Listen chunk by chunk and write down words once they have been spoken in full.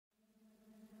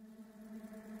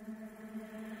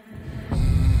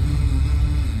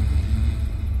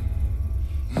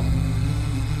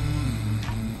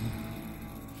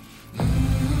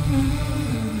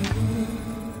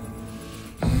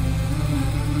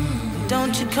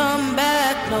don't you come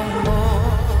back no more.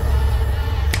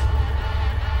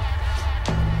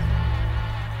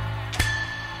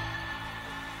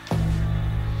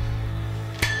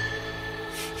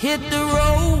 Hit the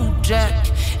road, Jack,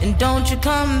 and don't you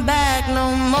come back no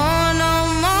more, no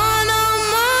more, no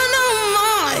more, no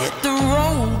more. Hit the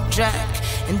road, Jack,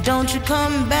 and don't you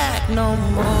come back no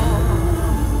more.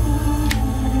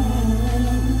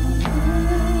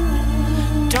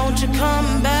 Don't you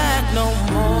come back no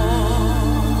more.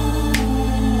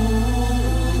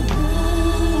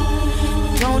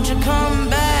 Don't you come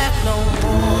back no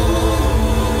more.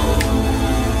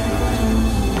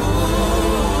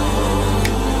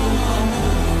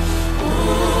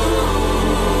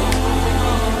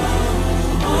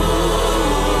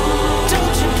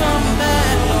 Don't you come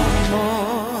back no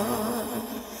more.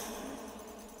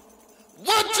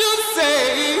 What you say?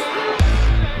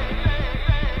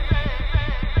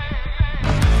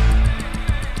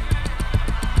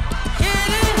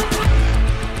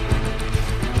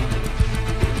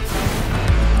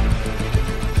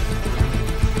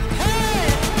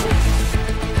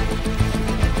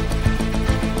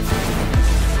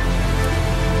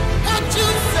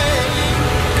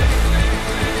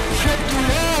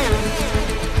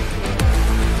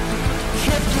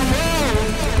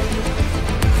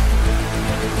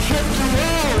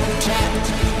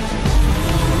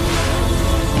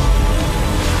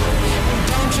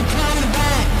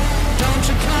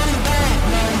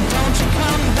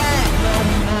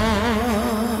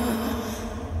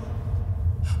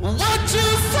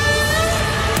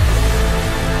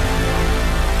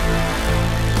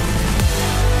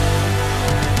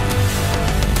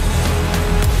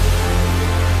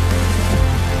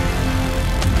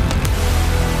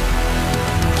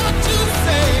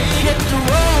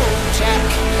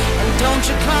 Don't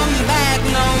you come back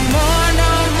no more,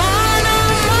 no more, no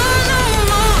more, no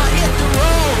more. Hit the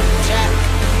road, Jack,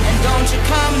 and don't you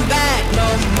come back no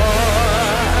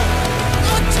more.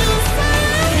 What you say?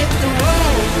 Hit the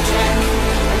road, Jack,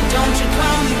 and don't you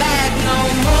come back no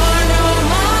more, no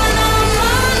more, no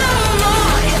more, no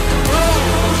more. Hit the road,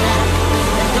 Jack,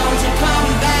 and don't you come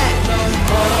back no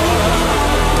more.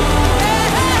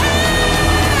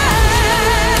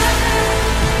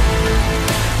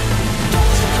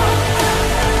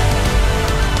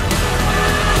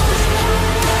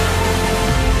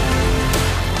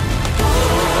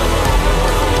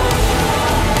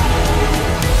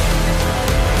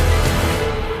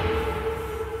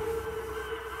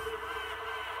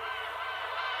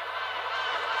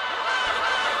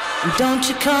 Don't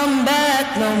you come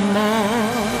back no more.